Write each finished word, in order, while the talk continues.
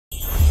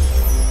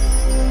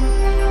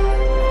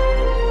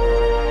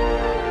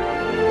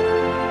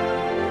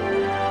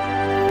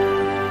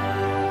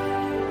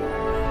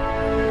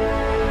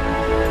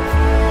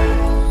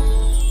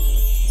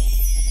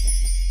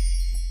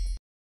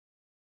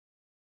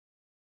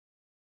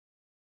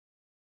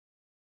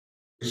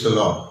Praise the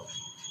Lord.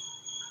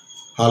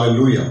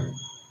 Hallelujah.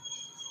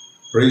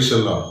 Praise the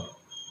Lord.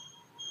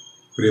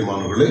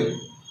 பிரியமானவர்களே,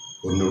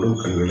 ஒரு நிமிடம்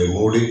கண்களை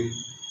மூடி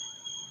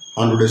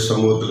ஆண்டுடைய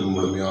சமூகத்தில்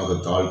முழுமையாக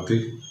தாழ்த்தி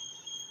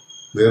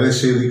வேற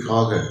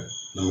செய்திக்காக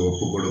நம்ம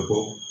ஒப்புக்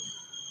கொடுப்போம்.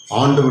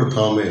 ஆண்டவர்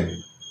தாமே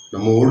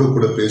நம்மோடு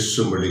கூட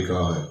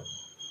பேசும்படிக்காக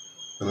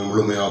நம்ம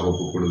முழுமையாக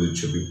ஒப்புக் கொடுத்து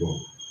செபிப்போம்.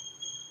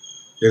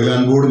 எங்களை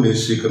அன்போடு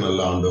நேசிக்க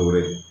நல்ல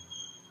ஆண்டவரே,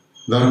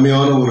 இந்த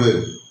அருமையான ஒரு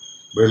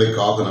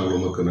வேலைக்காக நாங்கள்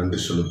உமக்கு நன்றி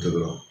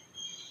செலுத்துகிறோம்.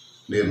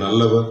 நீர்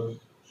நல்லவர்,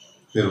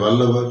 நீர்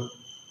வல்லவர்,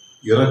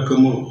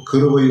 இரக்கமும்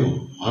கிருபையும்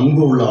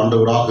அன்பு உள்ள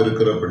ஆண்டவராக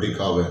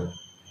இருக்கிறபடிக்காக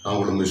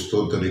நாங்கள் உண்மை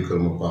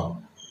ஸ்தோத்தரிக்கிறோம். அப்பா,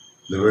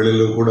 இந்த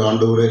வேளையிலும் கூட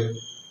ஆண்டவரே,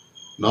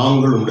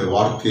 நாங்கள் உம்முடைய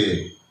வார்த்தையை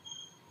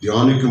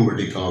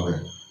தியானிக்கும்படிக்காக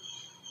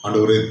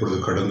ஆண்டவரே இப்பொழுது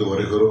கடந்து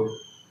வருகிறோம்.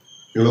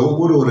 எங்களை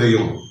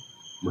ஒவ்வொருவரையும்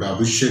உம்முடைய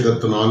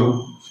அபிஷேகத்தினாலும்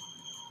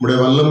உம்முடைய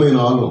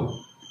வல்லமையினாலும்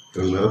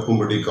எங்கள்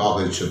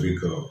நிரப்பும்படிக்காக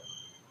செபிக்கிறோம்.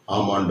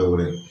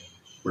 ஆமாண்டவரே,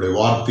 உம்முடைய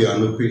வார்த்தையை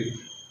அனுப்பி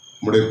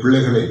உம்முடைய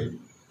பிள்ளைகளை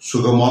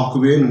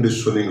சுகமாக்குவேன் என்று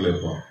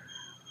சொன்னீங்களேப்பா.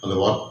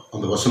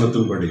 அந்த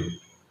வசனத்தின்படி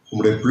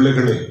உம்முடைய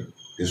பிள்ளைகளை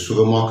நீ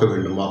சுகமாக்க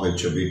வேண்டுமாக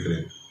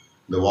செபிக்கிறேன்.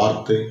 இந்த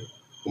வார்த்தை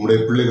உம்முடைய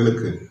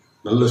பிள்ளைகளுக்கு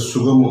நல்ல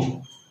சுகமும்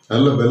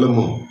நல்ல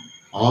பலமும்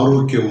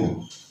ஆரோக்கியமும்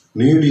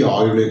நீடிய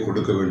ஆயுளை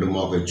கொடுக்க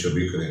வேண்டுமாக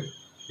செபிக்கிறேன்.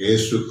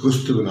 இயேசு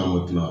கிறிஸ்துவின்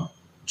நாமத்தினால்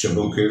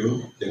ஜெபம் கேளும்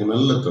எங்கள்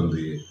நல்ல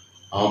தந்தையே.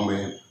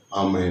 ஆமென்,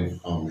 ஆமென்,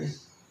 ஆமென்.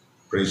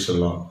 Praise the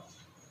Lord.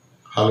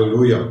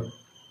 ஹல்லேலூயா.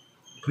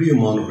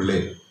 பிரியமானவர்களே,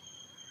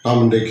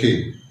 நாம் இன்றைக்கு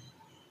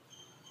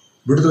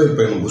விடுதலை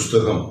பயணம்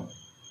புஸ்தகம்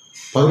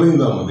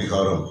 15ஆம்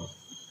அதிகாரம்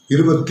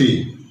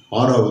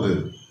 26வது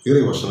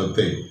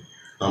இறைவசனத்தை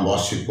நாம்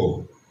வாசிப்போம்.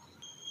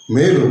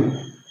 மேலும்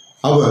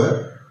அவர்,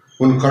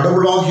 உன்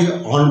கடவுளாகிய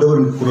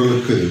ஆண்டவரின்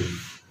குரலுக்கு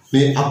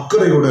நீ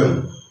அக்கறையுடன்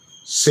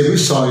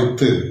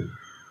செவிசாய்த்து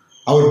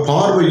அவர்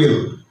பார்வையில்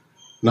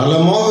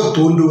நலமாக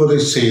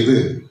தோன்றுவதை செய்து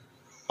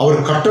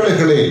அவர்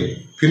கட்டளைகளை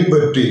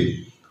பின்பற்றி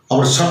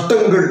அவர்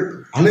சட்டங்கள்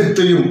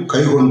அனைத்தையும்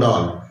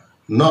கைக்கொண்டால்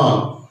நான்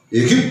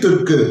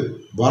எகிப்திற்கு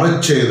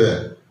வரச்செய்த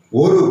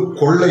ஒரு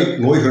கொள்ளை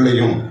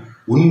நோய்களையும்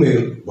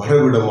உன்மேல்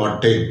வரவிட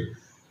மாட்டேன்.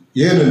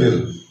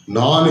 ஏனெனில்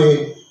நானே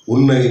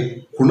உன்னை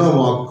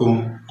குணமாக்கும்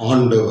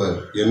ஆண்டவர்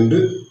என்று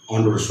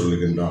ஆண்டவர்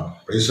சொல்லுகின்றார்.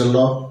 Praise the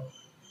Lord.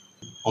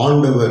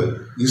 ஆண்டவர்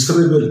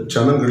இஸ்ரவேல்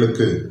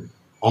ஜனங்களுக்கு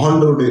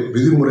ஆண்டவருடைய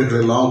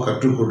விதிமுறைகள் எல்லாம்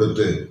கற்றுக்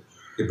கொடுத்து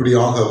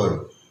இப்படியாக அவர்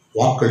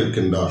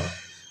வாக்களிக்கின்றார்.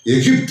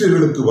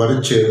 எகிப்தியர்களுக்கு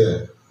வரச்செய்த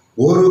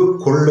ஒரு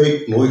கொள்ளை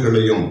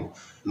நோய்களையும்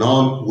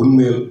நான்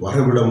உன்மேல்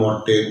வரவிட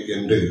மாட்டேன்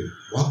என்று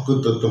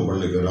வாக்குத்தத்தம்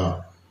பண்ணுகிறார்.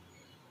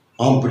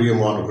 ஆம்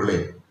பிரியமானவர்களே,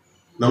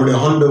 நம்முடைய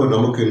ஆண்டவர்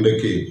நமக்கு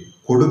இன்றைக்கு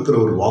கொடுக்கிற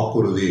ஒரு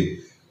வாக்குறுதி,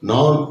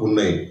 நான்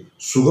உன்னை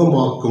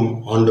சுகமாக்கும்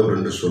ஆண்டவர்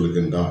என்று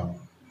சொல்லுகின்றார்.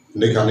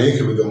 இன்றைக்கு அநேக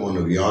விதமான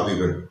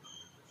வியாதிகள்,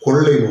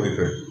 கொள்ளை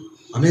நோய்கள்,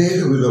 அநேக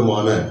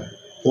விதமான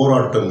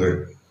போராட்டங்கள்,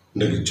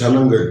 இன்றைக்கு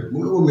ஜனங்கள்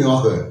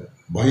முழுமையாக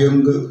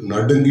பயந்து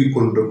நடுங்கி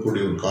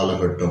கொண்டிருக்கக்கூடிய ஒரு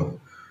காலகட்டம்.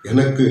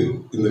 எனக்கு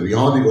இந்த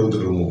வியாதி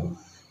வந்துடுமோ,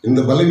 இந்த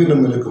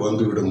பலவீனம் எனக்கு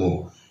வந்துவிடுமோ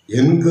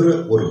என்கிற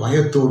ஒரு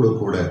பயத்தோடு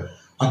கூட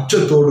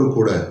அச்சத்தோடு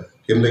கூட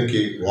இன்றைக்கு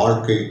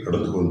வாழ்க்கை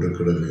நடந்து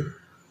கொண்டிருக்கிறது.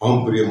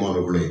 ஆம்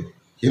பிரியமானவர்களே,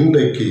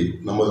 இன்றைக்கு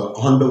நமது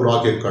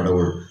ஆண்டவராகிய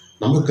கடவுள்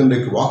நமக்கு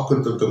இன்றைக்கு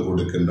வாக்குத்தத்தம்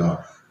கொடுக்கின்றார்.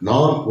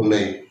 நான்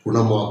உன்னை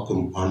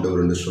குணமாக்கும்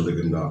ஆண்டவர் என்று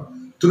சொல்லுகின்றார்.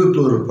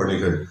 திருத்துதர்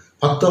பணிகள்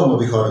 10ஆம்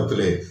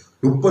அதிகாரத்திலே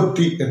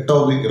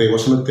 38வது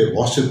இறைவசனத்தை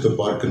வாசித்து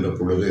பார்க்கின்ற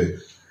பொழுது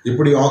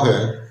இப்படியாக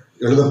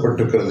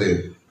எழுதப்பட்டிருக்கிறது.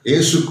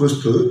 இயேசு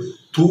கிறிஸ்து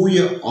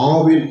தூய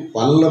ஆவின்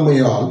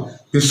வல்லமையால்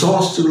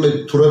பிசாசுகளை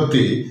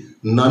துரத்தி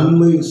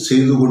நன்மை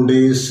செய்து கொண்டே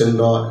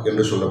சென்றார்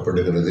என்று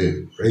சொல்லப்படுகிறது.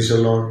 Praise the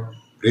Lord.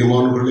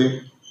 பிரியமானவர்களே,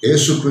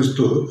 இயேசு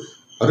கிறிஸ்து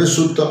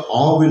பரிசுத்த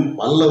ஆவின்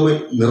வல்லமை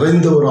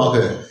நிறைந்தவராக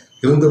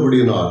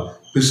இருந்தபடியினால்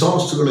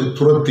பிசாசுகளை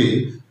துரத்தி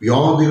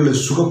வியாதிகளை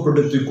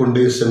சுகப்படுத்தி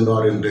கொண்டே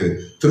சென்றார் என்று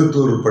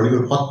திருத்துதர்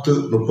பணிகள்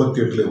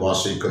 10:38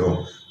 வாசிக்கிறோம்.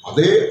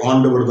 அதே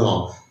ஆண்டவர் தான்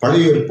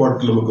பழைய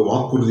ஏற்பாட்டில் நமக்கு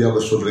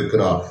வாக்குறுதியாக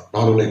சொல்லியிருக்கிறார்,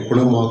 நான் உன்னை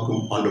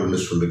குணமாக்கும் ஆண்டவர் என்று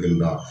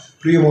சொல்லுகின்றார்.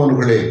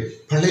 பிரியமானவர்களே,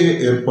 பழைய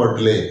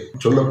ஏற்பாட்டிலே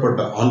சொல்லப்பட்ட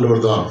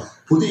ஆண்டவர் தான்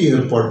புதிய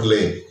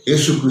ஏற்பாட்டிலே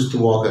இயேசு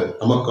கிறிஸ்துவாக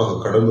நமக்காக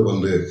கடந்து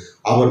வந்து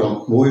அவர் நம்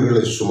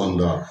நோய்களை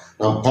சுமந்தார்,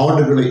 நம்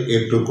பாடுகளை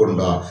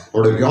ஏற்றுக்கொண்டார்,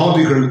 அவருடைய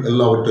வியாதிகள்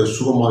எல்லாவற்றையும்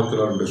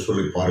சுகமாக்கிறார் என்று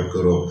சொல்லி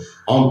பார்க்கிறோம்.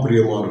 ஆம்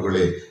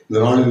பிரியமானவர்களே, இந்த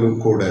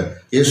நாளிலும் கூட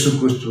இயேசு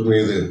கிறிஸ்து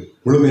மீது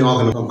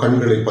முழுமையாக நம்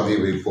கண்களை பதிய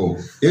வைப்போம்.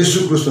 இயேசு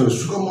கிறிஸ்து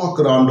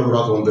சுகமாக்குற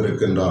ஆண்டவராக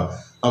வந்திருக்கின்றார்.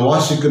 நாம்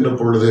வாசிக்கின்ற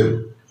பொழுது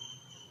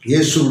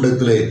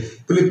இயேசுவிடத்திலே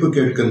பிலிப்பு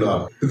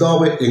கேட்கின்றார்,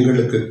 பிதாவை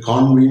எங்களுக்கு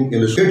காண்பீம்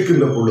என்று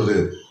கேட்கின்ற பொழுது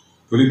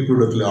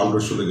பிலிப்பிடத்திலே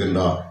ஆண்டவர்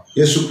சொல்லுகின்றார்,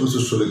 இயேசு கிறிஸ்து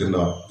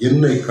சொல்லுகின்றார்,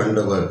 என்னை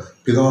கண்டவர்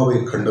பிதாவை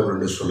கண்டவர்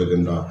என்று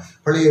சொல்லுகின்றார்.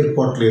 பழைய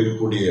ஏற்பாட்டில்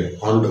இருக்கக்கூடிய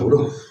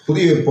ஆண்டவரும்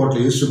புதிய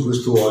ஏற்பாட்டில் இயேசு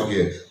கிறிஸ்துவ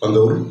ஆகிய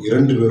வந்தவரும்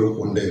 2 பேரும்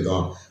ஒன்றே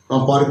தான்.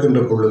 நாம்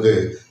பார்க்கின்ற பொழுது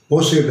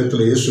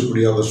மோசேயிடத்தில் இயேசு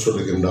இப்படியாக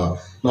சொல்லுகின்றார்,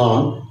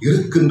 நான்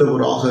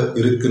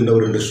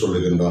இருக்கின்றவர் என்று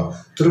சொல்லுகின்றார்.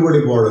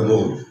 திருவெளிப்பாடு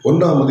நூல்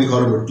 1ஆம்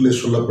அதிகாரம் 8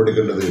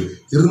 சொல்லப்படுகின்றது,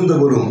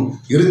 இருந்தவரும்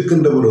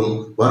இருக்கின்றவரும்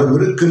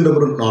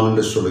வரவிருக்கின்றவரும் நான்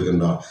என்று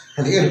சொல்லுகின்றார்.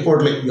 அதே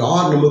ஏற்பாட்டில்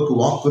யார் நமக்கு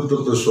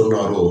வாக்குத்தத்தத்தை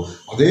சொன்னாரோ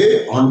அதே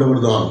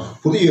ஆண்டவர் தான்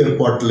புதிய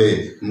ஏற்பாட்டிலே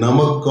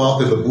நமக்காக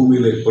இந்த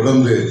பூமியிலே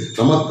பிறந்து,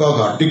 நமக்காக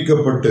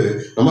அடிக்கப்பட்டு,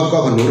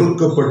 நமக்காக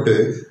நொறுக்கப்பட்டு,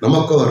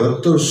 நமக்காக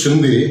ரத்தம்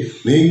சிந்தி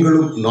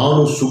நீங்களும்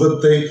நானும்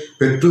சுகத்தை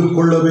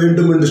பெற்றுக்கொள்ள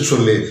வேண்டும் என்று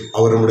சொல்லி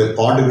அவர் நம்முடைய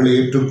பாடுகளை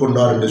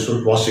ஏற்றுக்கொண்டார் என்று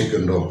சொல்லி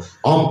வாசிக்கின்றோம்.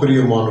 ஆம்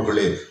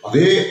பிரியமானவர்களே,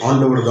 அதே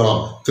ஆண்டவர் தான்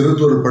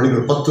திருத்துவல்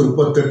பணிகள்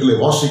 10:38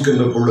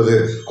 வாசிக்கின்ற பொழுது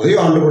அதே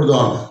ஆண்டவர்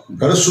தான்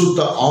பரிசுத்த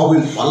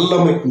ஆவின்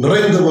வல்லமை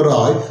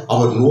நிறைந்தவராய்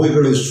அவர்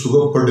நோய்களை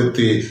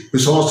சுகப்படுத்தி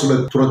பிசாசுகளை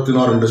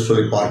துரத்தினார் என்று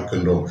சொல்லி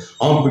பார்க்கின்றோம்.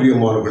 ஆம்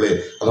பிரியமானவர்களே,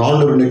 அந்த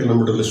ஆண்டவர் இன்னைக்கு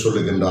நம்மிடத்தில்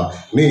சொல்லுகின்றார்,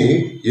 நீ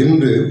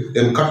இன்று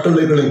என்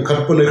கட்டளைகளையும்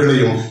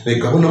கற்பனைகளையும் நீ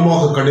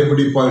கவனமாக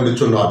கடைபிடிப்பா என்று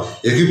சொன்னார்.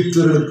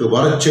 எகிப்தியர்களுக்கு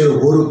வரச்சேர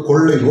ஒரு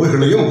கொள்ளை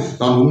நோய்களையும்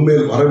நான்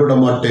உண்மையில் வரவிட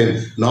மாட்டேன்,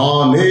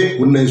 நானே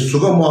உன்னை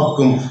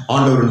சுகமாக்கும்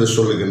ஆண்டவர் என்று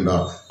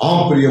சொல்லுகின்றார்.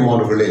 ஆம்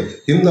பிரியமானவர்களே,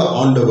 இந்த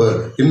ஆண்டவர்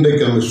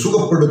இன்றைக்கு நம்மை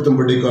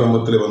சுகப்படுத்தும்படி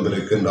கர்மத்தில்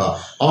வந்திருக்கின்றார்.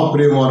 ஆம்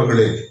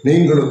பிரியமானவர்களே,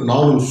 நீங்களும்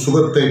நானும்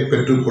சுகத்தை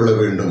பெற்றுக்கொள்ள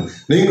வேண்டும்,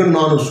 நீங்கள்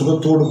நானும்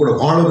சுகத்தோடு கூட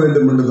வாழ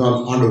வேண்டும் என்றுதான்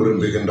ஆண்டவர்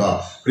விரும்புகின்றார்.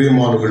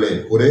 பிரியமானவர்களே,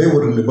 ஒரே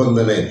ஒரு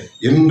நிபந்தனை,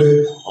 இன்று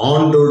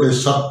ஆண்டவருடைய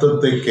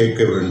சத்தத்தை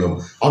கேட்க வேண்டும்.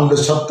 அந்த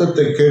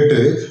சத்தத்தை கேட்டு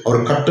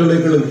அவர்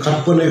கட்டளைகளும்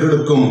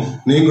கற்பனைகளுக்கும்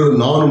நீங்களும்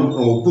நானும்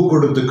ஒப்பு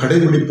கொடுத்து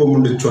கடைபிடிப்போம்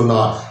என்று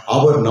சொன்னார்.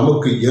 அவர்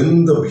நமக்கு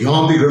எந்த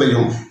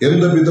வியாதிகளையும்,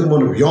 எந்த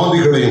விதமான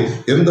வியாதிகளையும்,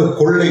 எந்த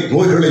கொள்ளை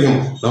நோய்களையும்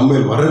நம்மை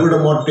வரவிட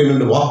மாட்டேன்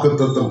என்று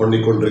வாக்குத்தத்தம் பண்ணி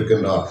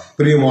கொண்டிருக்கின்றார்.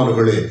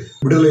 பிரியமானவர்களே,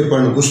 விடுதலை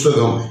பயண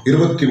புஸ்தகம்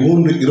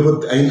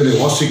 23:25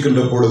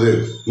 வாசிக்கின்ற பொழுது,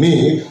 நீ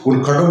உன்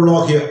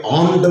கடவுளாகிய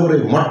ஆண்டவரை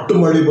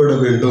மட்டும் வழிபட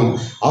வேண்டும்,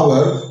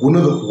 அவர்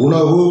உனது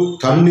உணவு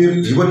தண்ணீர்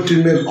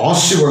இவற்றின் மேல்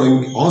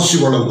ஆசி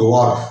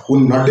வழங்குவார்,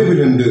 உன்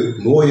நடுவில் நின்று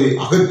நோயை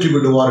அகற்றி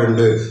விடுவார்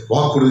என்று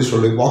வாக்குறுதி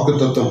சொல்லி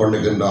வாக்குத்தத்தம்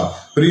பண்ணுகின்றார்.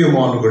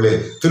 பிரியமானவர்களே,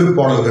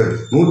 திருப்பாடல்கள்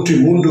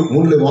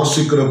 103:3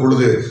 வாசிக்கிற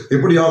பொழுது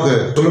இப்படியாக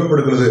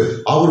சொல்லப்படுகிறது,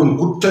 அவர் உன்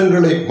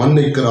குற்றங்களை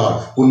மன்னிக்கிறார்,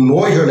 உன்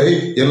நோய்களை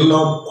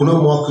எல்லாம்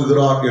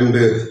குணமாக்குகிறார்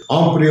என்று.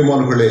 ஆம்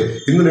பிரியமானவர்களே,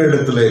 இந்த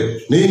நேரத்திலே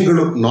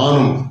நீங்களும்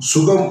நானும்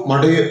சுகம்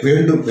அடைய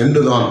வேண்டும்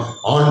என்றுதான்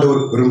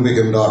ஆண்டவர்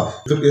விரும்புகின்றார்.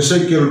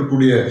 எசேக்கியேல்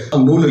கூடிய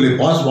நூலிலே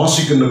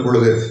வாசிக்கின்ற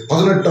பொழுது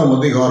 18ஆம்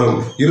அதிகாரம்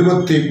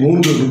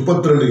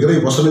 23-32 இறை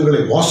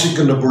வசனங்களை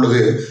வாசிக்கின்ற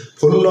பொழுது,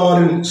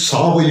 பொல்லாரின்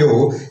சாவையோ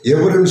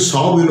எவரின்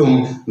சாவிலும்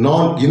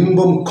நான்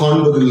இன்பம்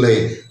காண்பதில்லை,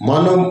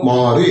 மனம்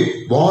மாறி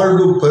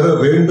வாழ்வு பெற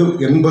வேண்டும்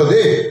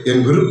என்பதே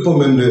என்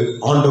விருப்பம் என்று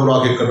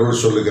ஆண்டவராகிய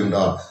கடவுள்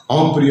சொல்லுகின்றார்.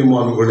 ஆம்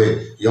பிரியமானவர்களே,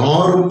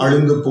 யாரும்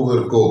அழிந்து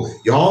போவதற்கோ,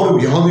 யாரும்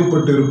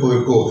வியாதிப்பட்டு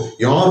இருப்பதற்கோ,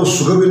 யாரும்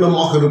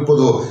சுகவீனமாக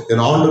இருப்பதோ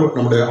என் ஆண்டவர்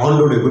நம்முடைய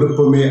ஆண்டோடைய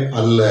விருப்பமே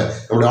அல்ல.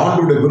 நம்முடைய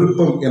ஆண்டோடைய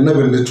விருப்பம்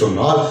என்னவென்று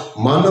சொன்னால்,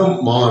 மனம்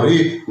மாறி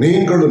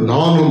நீங்களும்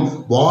நானும்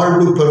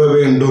வாழ்வு பெற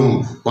வேண்டும்,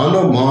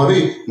 மனம் மாறி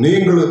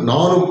நீங்களும்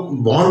நானும்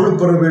வாழ்வு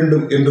பெற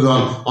வேண்டும்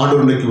என்றுதான்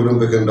ஆண்டவர் இன்னைக்கு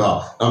விரும்புகின்றார்.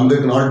 நம் இந்த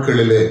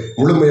நாட்களிலே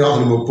முழுமையாக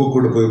நம்ம ஒப்புக்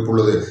கொடுப்பது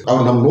பொழுது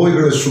அவர் நம்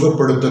நோய்களை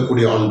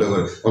சுகப்படுத்தக்கூடிய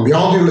ஆண்டவர், நம்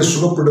வியாதிகளை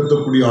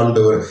சுகப்படுத்தக்கூடிய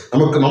ஆண்டவர்,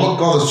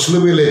 நமக்காக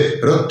சிலுவையிலே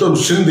ரத்தம்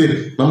சிந்தி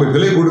நம்மை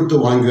விலை கொடுத்து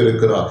வாங்கி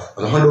இருக்கிறார்.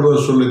 அந்த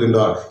ஆண்டவர்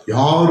சொல்லுகின்றார்,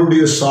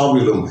 யாருடைய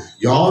சாவிலும்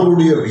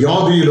யாருடைய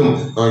வியாதியிலும்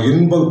நான்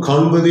இன்பம்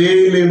காண்பதே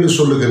இல்லை என்று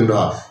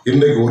சொல்லுகின்றார்.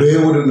 இன்றைக்கு ஒரே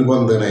ஒரு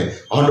நிபந்தனை,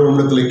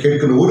 ஆண்டவரிடத்தில்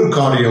கேட்கிற ஒரு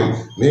காரியம்,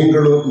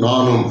 நீங்களும்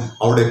நானும்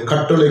அவருடைய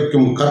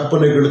கட்டளைக்கும்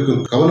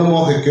கற்பனைகளுக்கும்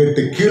கவனமாக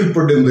கேட்டு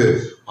கீழ்ப்படிந்து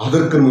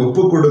அதற்கு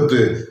ஒப்பு கொடுத்து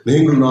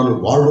நீங்கள் நான்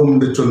வாழ்வோம்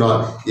என்று சொன்னார்.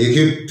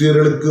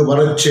 எகிப்தியர்களுக்கு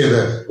வரச்சேத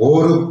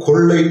ஒரு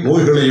கொள்ளை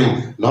நோய்களையும்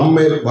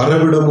நம்மை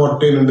வரவிட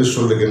மாட்டேன் என்று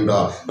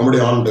சொல்லுகின்றார்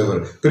நம்முடைய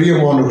ஆண்டவர்.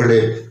 பிரியமானவர்களே,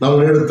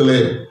 நம்ம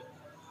இடத்திலே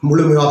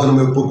முழுமையாக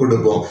நம்ம ஒப்புக்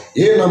கொடுப்போம்.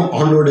 ஏன் நம்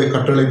ஆண்டவருடைய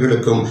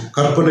கட்டளைகளுக்கும்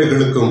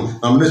கற்பனைகளுக்கும்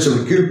நாம்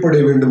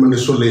கீழ்ப்படைய வேண்டும் என்று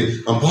சொல்லி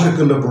நாம்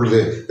பார்க்கின்ற பொழுது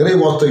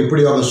இறைவார்த்தை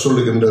இப்படியாக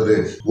சொல்லுகின்றது,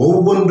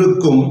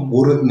 ஒவ்வொன்றுக்கும்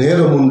ஒரு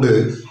நேரம் உண்டு,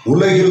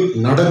 உலகில்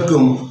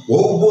நடக்கும்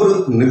ஒவ்வொரு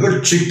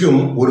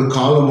நிகழ்ச்சிக்கும் ஒரு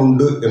காலம்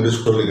உண்டு என்று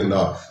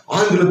சொல்லுகின்றார்.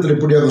 ஆங்கிலத்தில்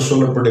இப்படியாக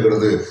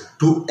சொல்லப்படுகிறது,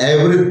 to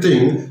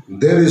everything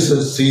there is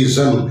a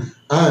season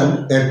and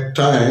a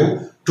time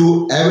to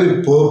every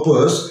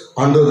purpose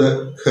under the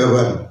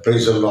heaven.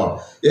 Praise the Lord.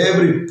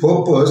 Every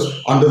purpose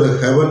under the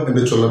heaven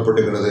என்று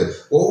சொல்லப்படுகிறது.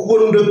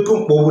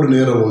 ஒவ்வொன்றுக்கும் ஒவ்வொரு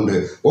நேரம் உண்டு,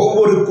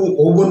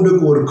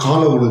 ஒவ்வொன்றுக்கும் ஒரு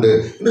காலம் உண்டு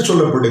என்று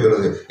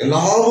சொல்லப்படுகிறது.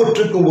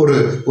 எல்லாவற்றுக்கும் ஒரு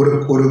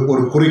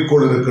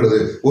குறிக்கோள் இருக்கிறது,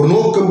 ஒரு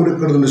நோக்கம்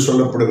இருக்கிறது என்று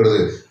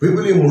சொல்லப்படுகிறது.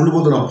 விவிலியம்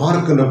முழுவதும் நாம்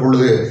பார்க்கின்ற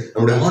பொழுது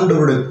நம்முடைய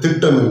ஆண்டவருடைய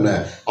திட்டம் என்ன,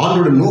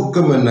 ஆண்டவருடைய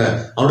நோக்கம் என்ன,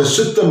 அவருடைய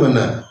சித்தம்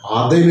என்ன,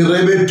 அதை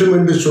நிறைவேற்றும்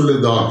என்று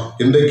சொல்லிதான்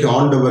இன்றைக்கு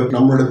ஆண்டவர்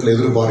நம்மிடத்தில்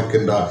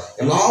எதிர்பார்க்கின்றார்.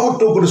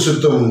 எல்லாவற்றும் ஒரு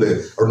சித்தம் உண்டு.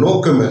 அவருடைய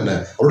நோக்கம் என்ன,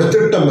 அவருடைய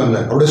திட்டம் என்ன,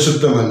 அவருடைய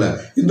சித்தம் என்ன?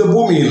 இந்த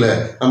பூமியில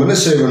நாம் என்ன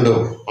செய்ய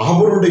வேண்டும்?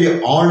 அவருடைய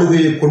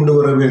ஆளுகையை கொண்டு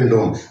வர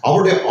வேண்டும்.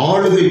 அவருடைய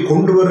ஆளுகை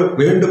கொண்டு வர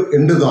வேண்டும்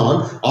என்றுதான்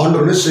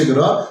ஆண்டவர் என்ன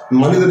செய்கிறார்?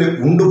 மனிதனை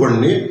உண்டு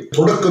பண்ணி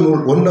தொடக்க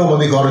நூல் 1ஆம்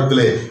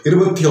அதிகாரத்திலே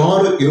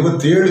 26,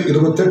 27,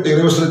 28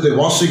 இறைவசனத்தை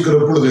வாசிக்கிற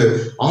பொழுது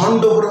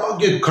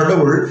ஆண்டவராகிய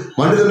கடவுள்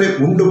மனிதனை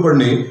உண்டு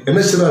பண்ணி என்ன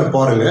செய்றார்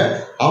பாருங்க.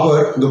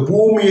 அவர் இந்த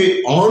பூமியை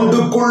ஆண்டு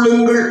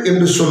கொள்ளுங்கள்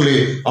என்று சொல்லி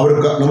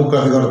அவருக்கு நமக்கு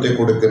அதிகாரத்தை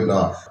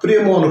கொடுக்கின்றார்.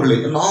 பிரியமானவர்களே,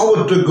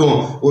 எல்லாவற்றுக்கும்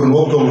ஒரு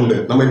நோக்கம் உண்டு.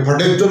 நம்மை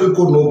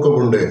படைத்ததற்கு ஒரு நோக்கம்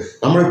உண்டு.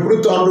 நம்மை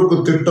குறித்த ஆண்டுக்கு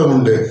திட்டம்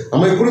உண்டு.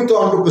 நம்மை குறித்த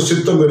ஆண்டுக்கு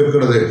சித்தம்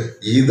இருக்கிறது.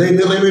 இதை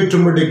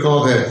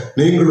நிறைவேற்றும்படிக்காக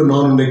நீங்களும்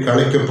நான் இன்றைக்கு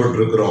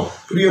அழைக்கப்பட்டிருக்கிறோம்.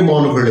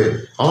 பிரியமானவர்களே,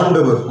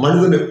 ஆண்டவர்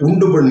மனிதனை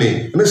உண்டு பண்ணி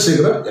என்ன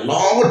செய்கிறார்?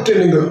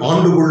 எல்லாவற்றையும் நீங்கள்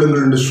ஆண்டு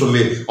கொள்ளுங்கள் என்று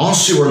சொல்லி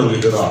ஆசி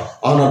வழங்குகிறார்.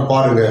 ஆனால்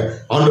பாருங்க,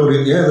 ஆண்டவர்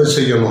ஏன் இதை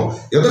செய்யணும்,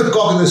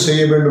 எதற்காக இதை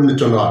செய்ய வேண்டும் என்று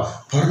சொன்னார்?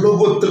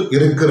 பரலோகத்தில்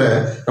இருக்கிற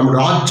நம்முடைய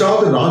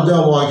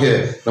ராஜாவாகிய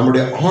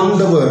நம்முடைய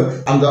ஆண்டவர்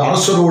அந்த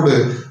அரசரோடு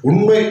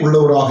உண்மை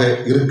உள்ளவராக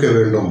இருக்க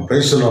வேண்டும்.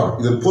 Praise the Lord.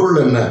 இதன் பொருள்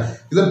என்ன?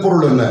 இதன்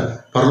பொருள் என்ன?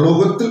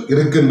 பரலோகத்தில்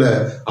இருக்கின்ற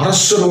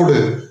அரசரோடு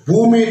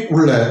பூமியில்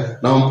உள்ள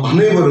நாம்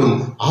அனைவரும்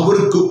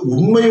அவருக்கு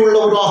உண்மை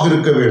உள்ளவராக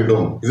இருக்க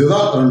வேண்டும்.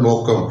 இதுதான் அதன்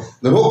நோக்கம்.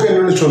 இந்த நோக்கம்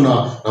என்னன்னு சொன்னா,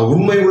 நாம்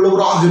உண்மை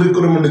உள்ளவராக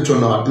இருக்கிறோம் என்று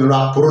சொன்னால் இதோட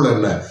பொருள்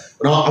என்ன?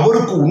 நான்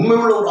அவருக்கு உண்மை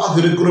உள்ளவராக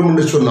இருக்கிறோம்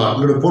என்று சொன்னால்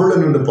இதோட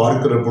பொருள் என்று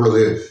பார்க்கிற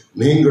பொழுது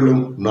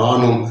நீங்களும்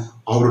நானும்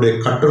அவருடைய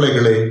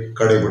கட்டளைகளை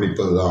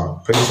கடைபிடிப்பதுதான்.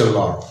 Praise the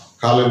Lord.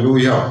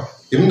 ஹல்லேலூயா.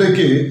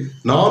 இன்றைக்கு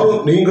நானும்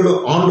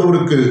நீங்களும்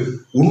ஆண்டவருக்கு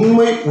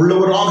உண்மை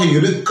உள்ளவராக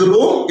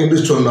இருக்கிறோம் என்று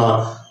சொன்னால்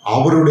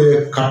அவருடைய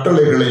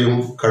கட்டளைகளையும்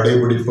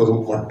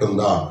கடைபிடிப்பதும்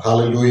மட்டும்தான்.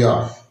 ஹல்லேலூயா.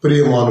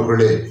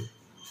 பிரியமானவர்களே,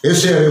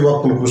 ஏசாயா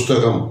இறைவாக்கின்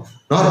புஸ்தகம்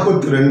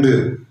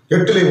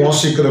 42:8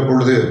 வாசிக்கிற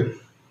பொழுது,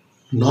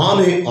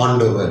 நானே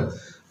ஆண்டவர்,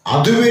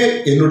 அதுவே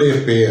என்னுடைய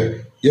பெயர்,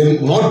 என்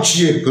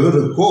மாட்சியை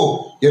பிறருக்கோ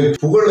என்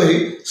புகழை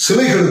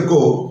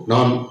சிலைகளுக்கோ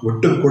நான்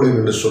விட்டுக்கொடேன்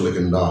என்று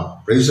சொல்லுகின்றார்.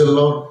 Praise the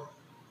Lord.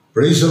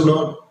 Praise the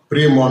Lord.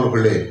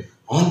 பிரியமானவர்களே,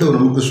 ஆண்டவர்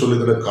நமக்கு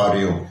சொல்லுகிற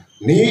காரியம்,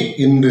 நீ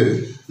இன்று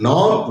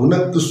நான்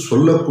உனக்கு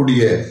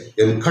சொல்லக்கூடிய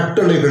என்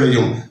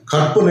கட்டளைகளையும்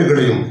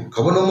கற்பனைகளையும்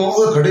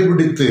கவனமாக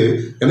கடைபிடித்து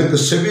எனக்கு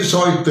செவி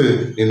சாய்த்து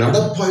நீ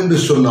நடப்பா என்று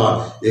சொன்னால்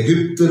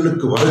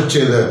எகிப்திற்கு வரச்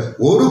செய்த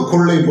ஒரு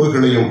கொள்ளை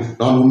பொய்களையும்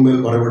நான்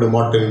உண்மையில் வரவிட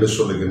மாட்டேன் என்று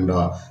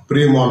சொல்லுகின்றார்.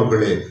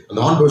 பிரியமானவர்களே,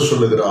 அந்த ஆண்டவர்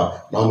சொல்லுகிறார்,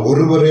 நான்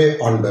ஒருவரே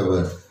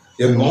ஆண்டவர்,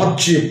 என்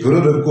மாட்சியை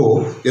பிறருக்கோ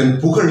என்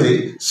புகழை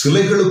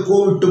சிலைகளுக்கோ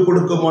விட்டுக்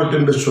கொடுக்க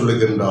மாட்டேன் என்று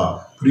சொல்லுகின்றார்.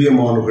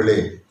 பிரியமானவர்களே,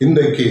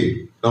 இன்றைக்கு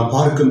நாம்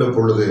பார்க்கின்ற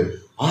பொழுது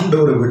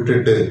ஆண்டவரை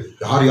விட்டுட்டு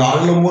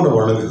யாரெல்லாமோ நாம்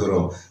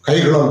வணங்குகிறோம்.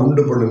 கைகளால்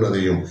உண்டு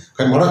பண்ணினதையும்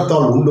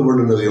மரத்தால் உண்டு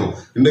பண்ணினதையும்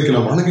இன்றைக்கு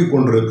நாம் வணங்கி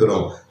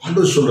கொண்டிருக்கிறோம்.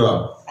 ஆண்டவர் சொல்றார்,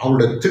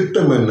 அவருடைய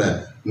திட்டம் என்ன?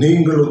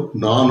 நீங்களும்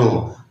நானும்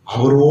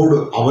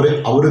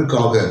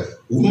அவருக்காக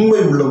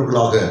உண்மை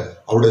உள்ளவர்களாக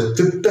அவருடைய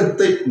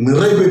திட்டத்தை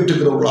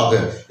நிறைவேற்றுகிறவர்களாக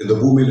இந்த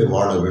பூமியில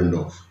வாழ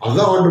வேண்டும்.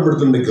 அதான்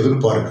ஆண்டவரிடத்தில் இன்னைக்கு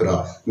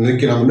எதிர்பார்க்கிறார்.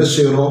 இன்னைக்கு நாம் என்ன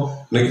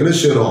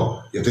செய்யறோம்?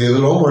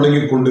 எதையெல்லாம்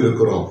வணங்கி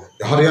கொண்டிருக்கிறோம்.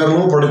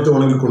 யாரெல்லாம் படைத்து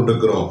வணங்கி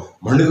கொண்டிருக்கிறோம்.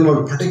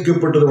 மனிதனால்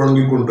படைக்கப்பட்டது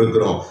வணங்கி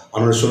கொண்டிருக்கிறோம்.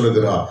 ஆனால்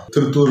சொல்லுகிறார்,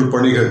 திருத்தூதர்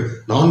பணிகள்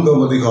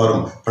 4ஆம்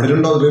அதிகாரம்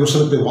 12வது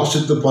இறைவசனத்தை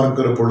வாசித்து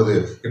பார்க்கிற பொழுது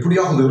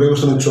எப்படியாக அந்த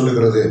இறைவசனம்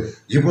சொல்லுகிறது,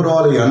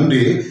 இவராலே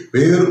அன்றி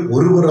வேறு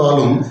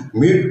ஒருவராலும்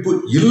மீட்பு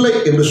இல்லை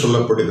என்று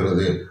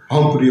சொல்லப்படுகிறது.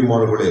 ஆம்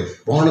பிரியமானவர்களே,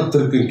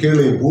 வானத்திற்கு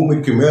கீழே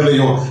பூமிக்கு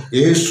மேலேயும்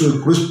இயேசு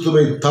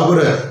கிறிஸ்துவை தவிர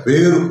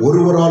வேறு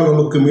ஒருவரால்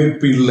நமக்கு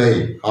மீட்பு இல்லை.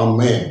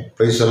 ஆமென்.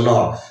 Praise the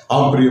Lord.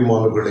 ஆம்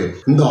பிரியமானவர்களே,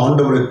 இந்த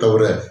ஆண்டவரை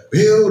தவிர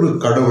வேறொரு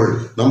கடவுள்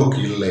நமக்கு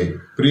இல்லை.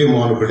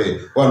 பிரியமானவர்களே,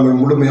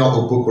 முழுமையாக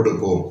ஒப்புக்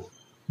கொடுப்போம்.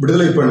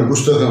 விடுதலை பயண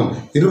புஸ்தகம்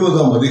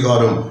 20ஆம்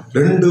அதிகாரம்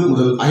 2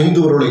 முதல்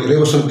 5 வரை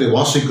இறைவசனத்தை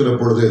வாசிக்கிற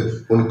பொழுது,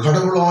 உன்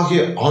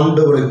கடவுளாகிய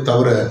ஆண்டவரை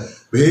தவிர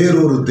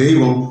வேறொரு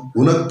தெய்வம்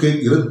உனக்கு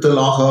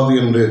இருத்தலாகாது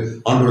என்று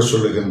ஆண்டவர்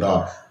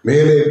சொல்லுகின்றார்.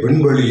 மேலே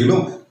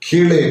விண்வெளியிலும்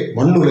கீழே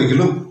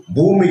மண்ணுலகிலும்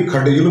பூமி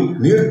கடையிலும்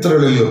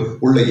நீர்த்திரளிலும்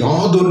உள்ள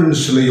யாதொரு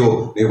சிலையோ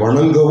நீ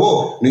வணங்கவோ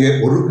நீ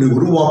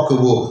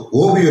உருவாக்கவோ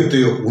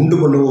ஓவியத்தையோ உண்டு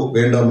பண்ணவோ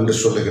வேண்டாம் என்று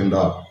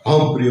சொல்லுகின்றார்.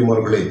 ஆம்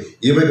பிரியமானவர்களே,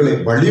 இவைகளை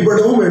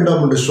வழிபடவும்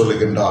வேண்டாம் என்று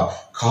சொல்லுகின்றார்.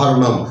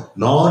 காரணம்,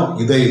 நான்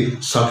இதை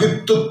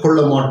சகித்துக்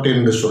கொள்ள மாட்டேன்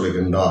என்று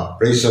சொல்லுகின்றார்.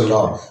 Praise the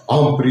Lord.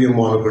 ஆம்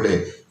பிரியமானவர்களே,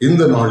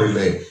 இந்த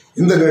நாளிலே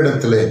இந்த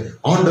நேரத்திலே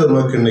ஆண்டவர்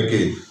நமக்கு இன்னைக்கு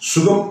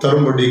சுகம்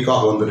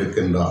தரும்படிக்காக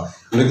வந்திருக்கின்றார்.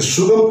 இன்னைக்கு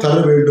சுகம் தர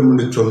வேண்டும்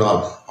என்று சொன்னால்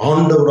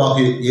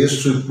ஆண்டவராகிய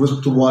இயேசு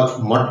கிறிஸ்துவால்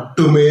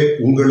மட்டுமே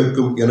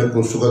உங்களுக்கும்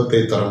எனக்கும்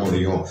சுகத்தை தர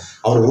முடியும்.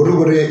 அவர்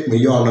ஒருவரே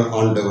மெய்யான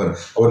ஆண்டவர்.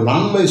 அவர்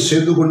நன்மை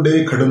செய்து கொண்டே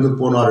கடந்து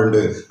போனார்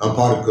என்று நாம்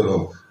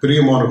பார்க்கிறோம்.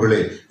 பிரியமானவர்களே,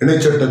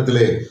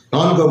 இணைச்சட்டத்திலே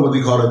 4ஆம்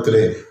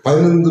அதிகாரத்திலே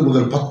 15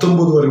 முதல்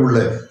 19 வரை உள்ள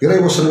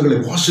இறைவசனங்களை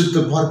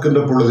வாசித்து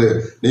பார்க்கின்ற பொழுது,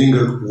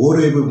 நீங்கள்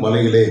ஓரேபு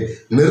மலையிலே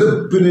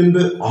நெருப்பு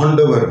நின்று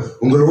ஆண்டவர்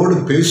உங்களோடு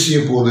பேசிய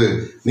பேசிய போது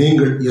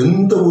நீங்கள்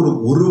எந்த ஒரு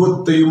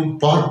உருவத்தையும்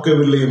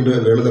பார்க்கவில்லை என்று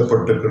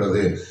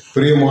எழுதப்பட்டிருக்கிறது.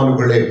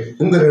 பிரியமானவர்களே,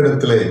 இந்த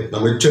இடத்திலே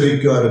நாம்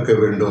எச்சரிக்கையா இருக்க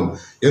வேண்டும்.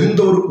 எந்த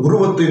ஒரு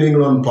உருவத்தை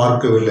நீங்கள் நான்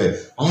பார்க்கவில்லை.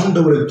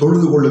 ஆண்டவரை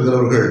தொழுது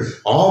கொள்ளுகிறவர்கள்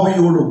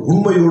ஆவியோடு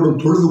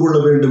உண்மையோடும் தொழுது கொள்ள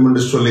வேண்டும்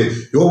என்று சொல்லி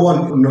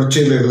யோவான்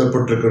நற்செய்தியில்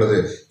எழுதப்பட்டிருக்கிறது.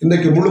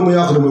 இன்றைக்கு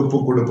முழுமையாக நம்ம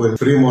ஒப்புக் கொடுப்போம்.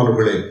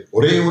 பிரியமானவர்களே,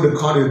 ஒரே ஒரு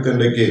காரியத்தை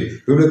இன்றைக்கு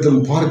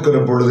விவிதத்தில் பார்க்கிற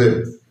பொழுது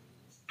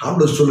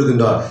ஆண்டவர்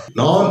சொல்லுகின்றார்,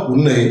 நான்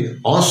உன்னை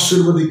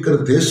ஆசீர்வதிக்கிற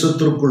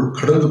தேசத்திற்குள்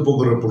கடந்து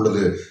போகிற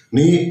பொழுது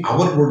நீ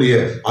அவர்களுடைய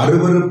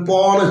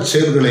அருவருப்பான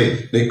செயல்களை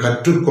நீ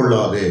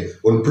கற்றுக்கொள்ளாதே.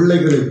 உன்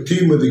பிள்ளைகளை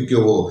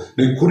தீமதிக்கவோ,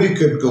 நீ குறி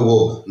கேட்கவோ,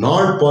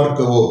 நாள்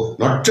பார்க்கவோ,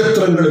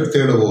 நட்சத்திரங்களை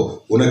தேடவோ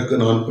உனக்கு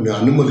நான்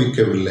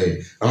அனுமதிக்கவில்லை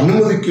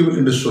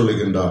என்று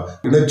சொல்லுகின்றார்.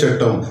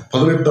 இணைச்சட்டம்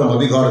 18ஆம்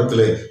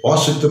அதிகாரத்திலே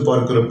வாசித்து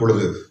பார்க்கிற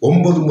பொழுது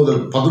 9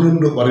 முதல்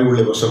 11 வரை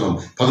உள்ள வசனம்,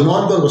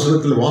 14வது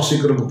வசனத்தில்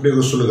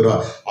வாசிக்கிற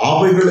சொல்லுகிறார்,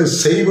 அவைகளை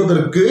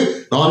செய்வதற்கு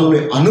நான்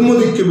உன்னை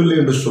அனுமதிக்கவில்லை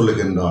என்று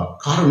சொல்லுகின்றார்.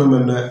 காரணம்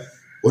என்ன?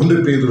 1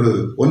 பேதுரு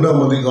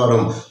 1ஆம்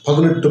அதிகாரம்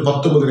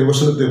 18-19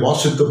 வசனத்தை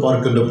வாசித்து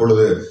பார்க்கின்ற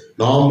பொழுது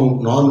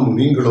நானும்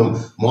நீங்களும்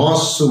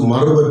மாசு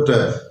மறுவற்ற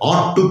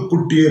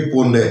ஆட்டுக்குட்டியை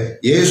போன்ற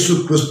இயேசு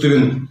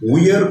கிறிஸ்துவின்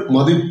உயர்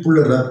மதிப்புள்ள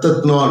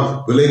இரத்தத்தினால்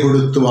விலை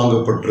கொடுத்து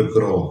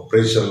வாங்கப்பட்டிருக்கிறோம்.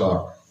 Praise the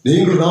Lord.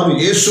 நீங்கள் நான்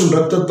இயேசு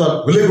ரத்தத்தால்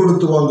விலை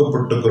கொடுத்து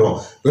வாங்கப்பட்டிருக்கிறோம்.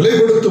 விலை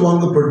கொடுத்து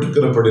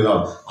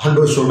வாங்கப்பட்டிருக்கிறபடினால்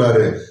ஆண்டவர்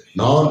சொல்றாரு,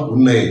 நான்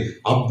உன்னை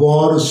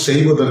அவ்வாறு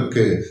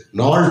செய்வதற்கு,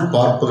 நாள்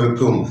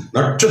பார்ப்பதற்கும்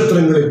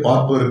நட்சத்திரங்களை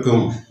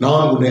பார்ப்பதற்கும்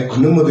நான் உன்னை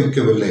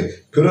அனுமதிக்கவில்லை.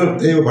 பிறர்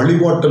தேவ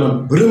வழிபாட்டை நான்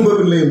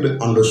விரும்பவில்லை என்று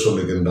ஆண்டவர்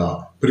சொல்லுகின்றார்.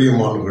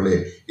 பிரியமானவர்களே,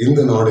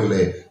 இந்த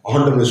நாளிலே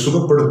ஆண்டவரை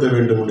சுகப்படுத்த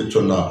வேண்டும் என்று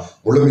சொன்னால்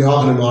முழுமையாக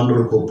நம்ம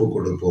ஆண்டவருக்கு ஒப்புக்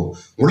கொடுப்போம்.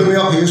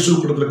 முழுமையாக இயேசு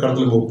கடத்தில்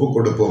நம்ம ஒப்புக்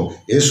கொடுப்போம்.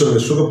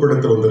 இயேசுவை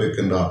சுகப்படுத்த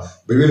வந்திருக்கின்றார்.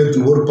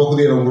 விவிலியத்தின் ஒரு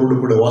பகுதியை உங்களோடு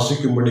கூட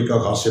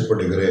வாசிக்கும்படிக்காக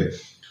ஆசைப்படுகிறேன்.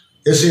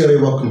 எசேக்கியா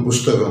இறைவாக்கின்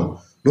புஸ்தகம்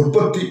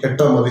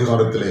 38ஆம்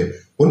அதிகாரத்திலே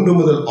 1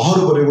 முதல்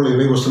 6 வரை உள்ள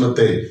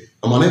இறைவசனத்தை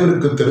நம்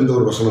அனைவருக்கு தெரிந்த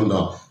ஒரு வசனம்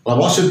தான்.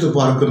 நான் வாசித்து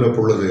பார்க்கின்ற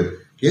பொழுது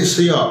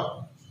எசேக்கியா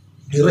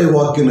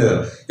இறைவாக்கினர்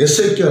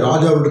எசேக்கியா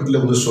ராஜாவிடத்தில்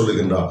வந்து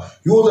சொல்லுகின்றார்,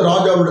 யூத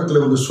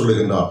ராஜாவிடத்தில் வந்து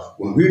சொல்லுகின்றார்,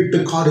 உன் வீட்டு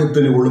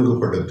காரியத்தை நீ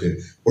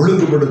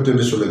ஒழுங்குபடுத்து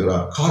என்று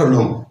சொல்லுகிறார்.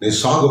 காரணம், நீ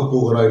சாக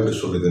போகிறாய் என்று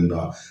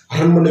சொல்லுகின்றார்.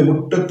 அரண்மனை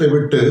முற்றத்தை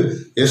விட்டு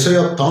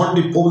எசேக்கியா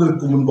தாண்டி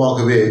போவதற்கு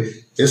முன்பாகவே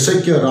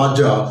எசேக்கியா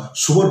ராஜா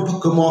சுவர்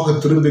பக்கமாக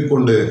திரும்பிக்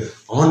கொண்டு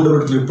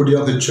ஆண்டவரிடத்தில்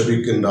இப்படியாக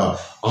ஜெபிக்கின்றார்,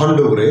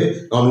 ஆண்டவரே,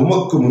 நான்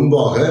உமக்கு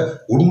முன்பாக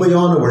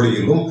உண்மையான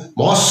வழியிலும்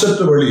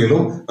மாசற்ற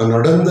வழியிலும் நான்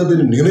நடந்ததை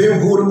நினைவு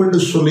கூறும் என்று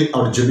சொல்லி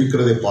அவர்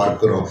ஜெபிக்கிறதை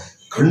பார்க்கிறோம்.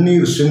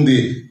 கண்ணீர் சிந்தி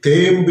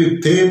தேம்பி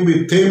தேம்பி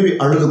தேம்பி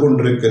அழுது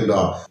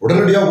கொண்டிருக்கின்றார்.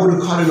 உடனடியாக ஒரு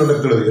காரியம்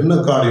நடக்கிறது. என்ன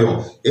காரியம்?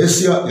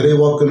 ஏசியா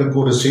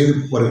இறைவாக்கினருக்கு ஒரு செய்தி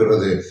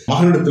வருகிறது,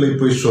 மகனிடத்திலே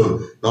போய் சொல்,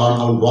 நான்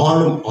அவன்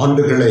வாழும்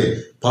ஆண்டுகளை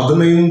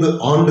 15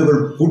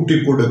 ஆண்டுகள் கூட்டி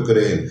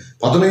கொடுக்கிறேன்,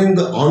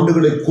 15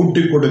 ஆண்டுகளை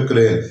கூட்டி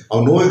கொடுக்கிறேன்,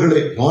 அவன்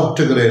நோய்களை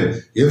மாற்றுகிறேன்,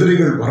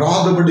 எதிரிகள்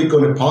வராதபடிக்கு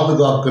அவனை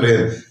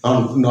பாதுகாக்கிறேன்,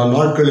 நான்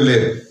நாட்களிலே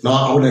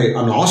நான் அவனை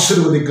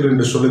ஆசீர்வதிக்கிறேன்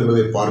என்று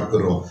சொல்லுகிறதை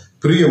பார்க்கிறோம்.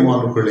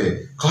 பிரியமானவர்களே,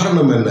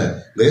 காரணம் என்ன?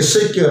 இந்த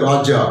எசேக்கியா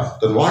ராஜா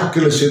தன்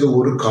வாழ்க்கையில செய்த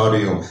ஒரு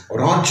காரியம்,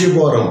 அவர்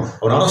ராஜ்யபாரம்,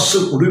 அவர் அரசு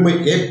உரிமை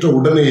ஏற்ற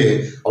உடனேயே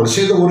அவன்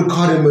செய்த ஒரு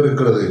காரியம்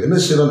இருக்கிறது. என்ன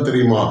செய்தான்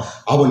தெரியுமா?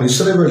 அவன்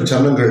இஸ்ரவேல்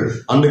ஜனங்கள்,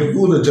 அன்றைக்கு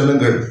யூத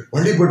ஜனங்கள்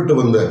வழிபட்டு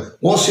வந்த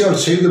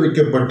மோசேயால் செய்து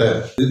வைக்கப்பட்ட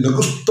இந்த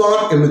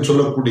குஸ்தான் என்று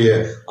சொல்லக்கூடிய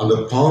அந்த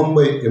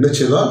பாம்பை என்ன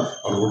செய்தான்?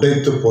 அவன்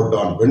உடைத்து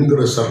போட்டான்.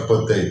 வெண்கிற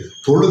சர்ப்பத்தை,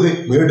 தொழுகை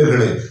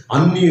மேடுகளை,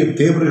 அந்நிய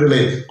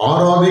தேவர்களை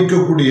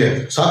ஆராதிக்கக்கூடிய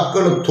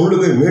சக்கர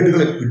தொழுகை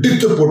மேடுகளை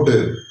இடித்து போட்டு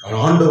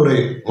ஆண்டவரை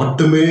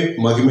மட்டுமே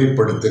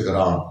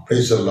மகிமைப்படுத்துகிறான்.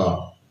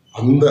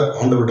 அந்த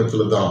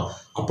ஆண்டவரிடத்துல தான்,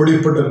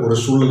 அப்படிப்பட்ட ஒரு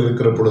சூழல்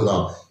இருக்கிற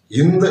பொழுதுதான்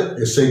இந்த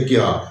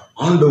எசேக்கியா,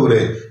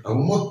 ஆண்டவரே,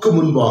 நமக்கு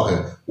முன்பாக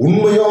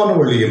உண்மையான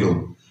வழியிலும்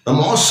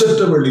நம்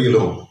ஆசற்ற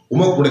வழியிலும்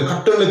உமக்குடைய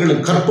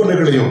கட்டளைகளையும்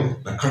கற்பனைகளையும்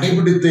நான்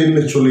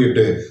கடைபிடித்தேன்னு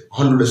சொல்லிட்டு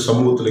ஆண்டோட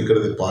சமூகத்தில்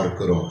இருக்கிறதை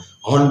பார்க்கிறோம்.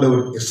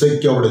 ஆண்டவர்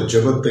எசேக்கியாவுடைய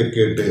ஜெபத்தை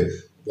கேட்டு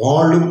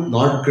வாழும்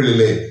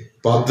நாட்களிலே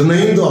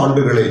 15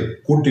 ஆண்டுகளை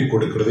கூட்டி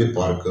கொடுக்கிறதை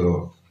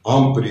பார்க்கிறோம்.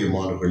 ஆம்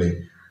பிரியமானவர்களே,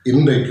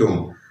 இன்றைக்கும்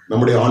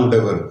நம்முடைய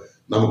ஆண்டவர்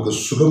நமக்கு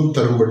சுகம்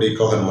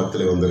தரும்படிக்காக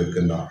மத்திலே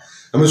வந்திருக்கின்றார்,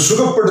 நம்மை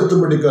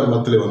சுகப்படுத்தும்படிக்காக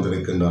மத்திலே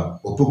வந்திருக்கின்றார்.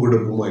 ஒப்பு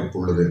கொடுப்போமா?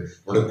 இப்பொழுது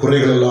நம்முடைய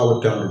குறைகள்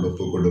எல்லாவற்றை ஆண்டோடு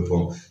ஒப்புக்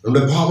கொடுப்போம்,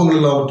 நம்முடைய பாவங்கள்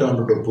எல்லாவற்றை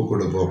ஆண்டோடு ஒப்புக்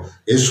கொடுப்போம்.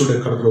 இயேசுடைய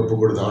கருத்தில்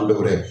ஒப்புக் கொடுத்த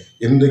ஆண்டவரே,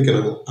 இன்றைக்கு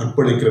எனக்கு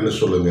அர்ப்பணிக்கிறேன்னு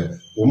சொல்லுங்க.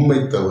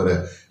 உம்மை தவிர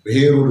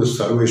வேறொரு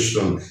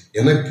சர்வேஸ்வரன்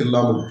எனக்கு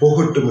இல்லாமல்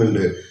போகட்டும்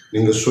என்று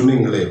நீங்க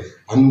சொன்னீங்களே,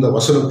 அந்த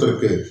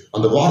வசனத்திற்கு,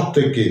 அந்த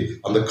வார்த்தைக்கு,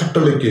 அந்த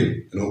கட்டளைக்கு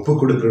என்னை ஒப்புக்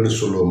கொடுக்கிறேன்னு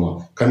சொல்லுவோமா?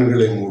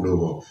 கண்களை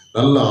மூடுவோம்.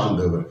 நல்ல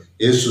ஆண்டவர்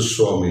இயேசு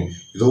சுவாமி,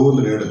 இதோ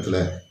இந்த நேரத்துல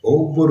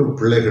ஒவ்வொரு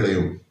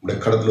பிள்ளைகளையும் உடைய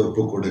கடத்துல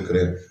ஒப்புக்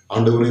கொடுக்கிறேன்.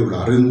 ஆண்டவரை இவளை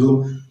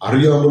அறிந்தும்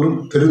அறியாமலும்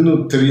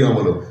தெரிந்தும்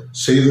தெரியாமலும்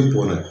செய்து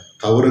போன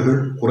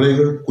தவறுகள்,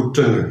 குறைகள்,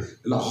 குற்றங்கள்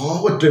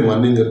எல்லாவற்றையும்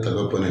மன்னிங்க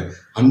தகப்பனே.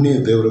 அந்நிய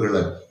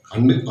தேவர்களை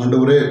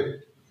ஆண்டவரே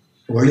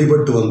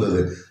வழிபட்டு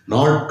வந்தது,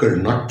 நாட்கள்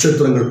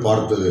நட்சத்திரங்கள்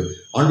பார்த்தது,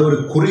 ஆண்டவரை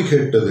குறி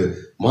கேட்டது,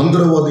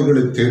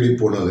 மந்திரவாதிகளை தேடி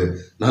போனது.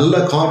 நல்ல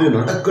காரியம்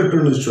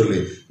நடக்கட்டும்னு சொல்லி,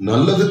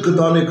 நல்லதுக்கு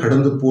தானே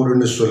கடந்து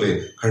போறேன்னு சொல்லி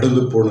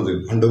கடந்து போனது.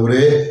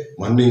 ஆண்டவரே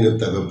மன்னிங்க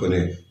தகப்பனே,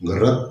 உங்க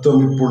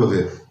ரத்தம் இப்பொழுது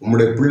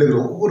உம்முடைய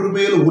பிள்ளைகள் ஒவ்வொரு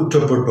மேலும்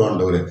ஊற்றப்பட்டு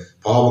ஆண்டவரே,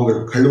 பாவங்கள்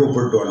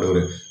கழுவப்பட்டு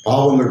ஆண்டவரே,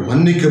 பாவங்கள்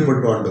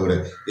மன்னிக்கப்பட்டு ஆண்டவரே.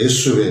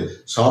 இயேசுவே,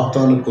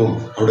 சாத்தானுக்கும்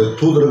அவருடைய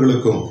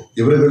தூதர்களுக்கும்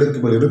இவர்களுக்கு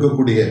மேல்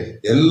இருக்கக்கூடிய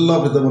எல்லா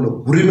விதமான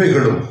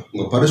உரிமைகளும்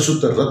உங்க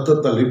பரிசுத்த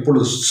ரத்தத்தால்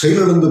இப்பொழுது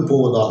செயலிழந்து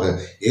போவதாக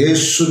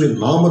இயேசுவின்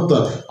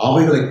நாமத்தால்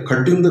அவைகளை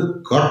கட்டிந்து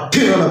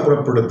கட்டினால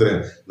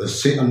புறப்படுத்துகிறேன்.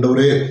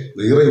 ஆண்டவரே,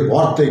 இந்த இறை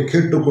வார்த்தை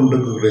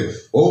கேட்டுக்கொண்டிருக்கிறேன்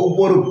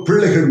ஒவ்வொரு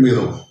பிள்ளைகள்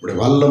மீதும் உடைய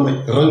வல்லமை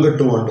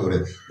இறங்கட்டும் ஆண்டவரே.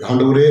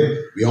 ஆண்டவரே,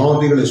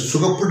 வியாதிகளை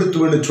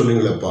சுகப்படுத்துவேன்னு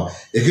சொன்னீங்களப்பா.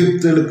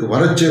 எகிப்தியர்களுக்கு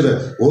வரச்செய்த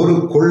ஒரு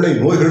கொள்ளை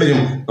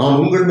நோய்களையும் நான்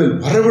உங்கள் மேல்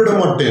வரவிட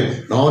மாட்டேன்,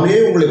 நானே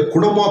உங்களை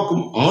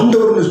குணமாக்கும்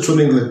ஆண்டவர்னு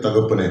சொன்னீங்களே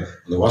தகப்பனே.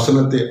 அந்த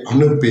வசனத்தை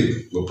அனுப்பி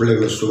உங்க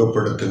பிள்ளைகளை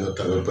சுகப்படுத்துங்க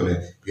தகப்பனே.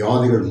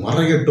 வியாதிகள்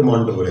மறையட்டும்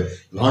ஆண்டவரே.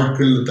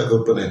 நாட்களில்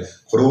தகப்பனே,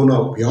 கொரோனா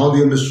வியாதி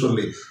என்று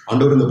சொல்லி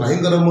ஆண்டவர் இந்த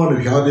பயங்கரமான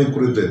வியாதியை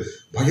குறித்து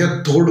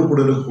பயத்தோடு கூட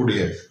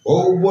இருக்கக்கூடிய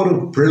ஒவ்வொரு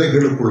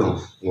பிள்ளைகளுக்குள்ளும்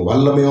உங்க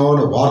வல்லமையான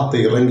வார்த்தை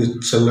இறங்கி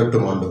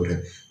செல்லட்டும் ஆண்டவரே.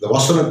 இந்த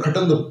வசனம்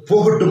கடந்து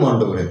போகட்டும்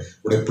ஆண்டவரே.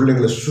 உடைய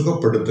பிள்ளைகளை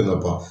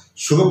சுகப்படுத்துங்கப்பா,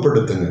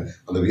 சுகப்படுத்துங்க.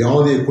 அந்த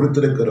வியாதியை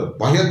குறித்திருக்கிற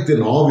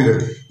பயத்தின் ஆவிகள்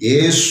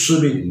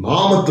இயேசுவின்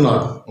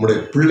நாமத்தினால் உடைய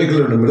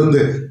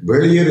பிள்ளைகளிடமிருந்து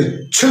வெளியேறி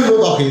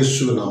செல்வதாக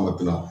இயேசுவின்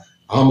நாமத்தினால்.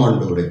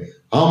 ஆமாண்டவரே,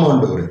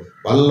 ஆமாண்டவரே,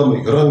 வல்லமை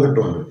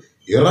இறங்கட்டும் ஆண்டவரே,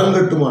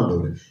 இறங்கட்டும்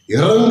ஆண்டவரே,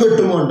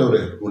 இறங்கட்டும்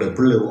ஆண்டவரே. உடைய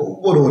பிள்ளை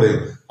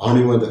ஒவ்வொருவரையும்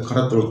ஆணிவ இந்த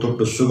கரத்தில்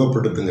தொட்டு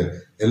சுகப்படுத்துங்க.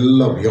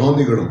 எல்லா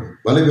வியாதிகளும்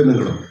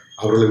பலவீனங்களும்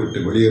அவர்களை விட்டு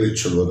வெளியேறி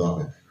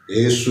செல்வதாக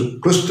இயேசு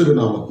கிறிஸ்துவின்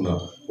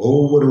நாமத்தினால்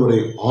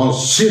ஒவ்வொருவரையும்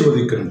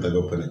ஆசீர்வதிக்கிறேன்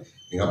தகப்பனே.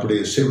 நீங்க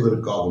அப்படியே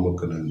செய்வதற்காக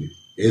உமக்கு நன்றி.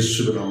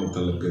 இயேசுவின்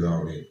நாமத்தில்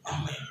பிதாவே,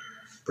 ஆமென்.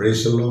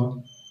 Praise the Lord.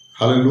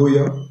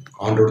 ஹல்லேலூயா.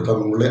 ஆண்டவர்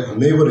தாம் உங்களை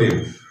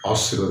அனைவரையும்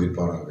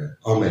ஆசீர்வதிப்பாராக.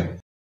 ஆமென்.